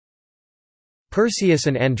Perseus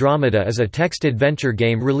and Andromeda is a text adventure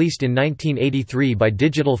game released in 1983 by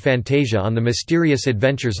Digital Fantasia on the Mysterious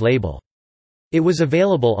Adventures label. It was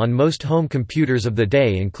available on most home computers of the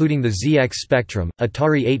day including the ZX Spectrum,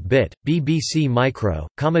 Atari 8-bit, BBC Micro,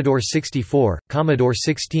 Commodore 64, Commodore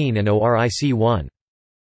 16 and ORIC-1.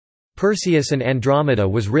 Perseus and Andromeda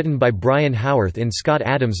was written by Brian Howarth in Scott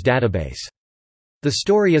Adams' database. The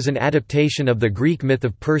story is an adaptation of the Greek myth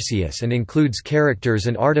of Perseus and includes characters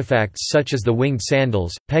and artifacts such as the winged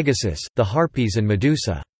sandals, Pegasus, the Harpies and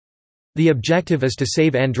Medusa. The objective is to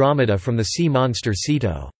save Andromeda from the sea monster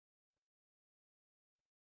Ceto.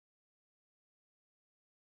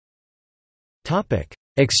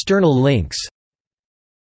 External links.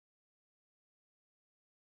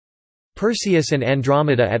 Perseus and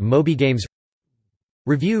Andromeda at MobyGames.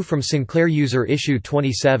 Review from Sinclair User Issue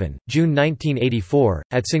 27, June 1984,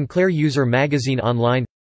 at Sinclair User Magazine Online.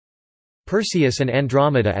 Perseus and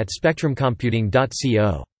Andromeda at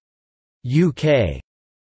spectrumcomputing.co. UK.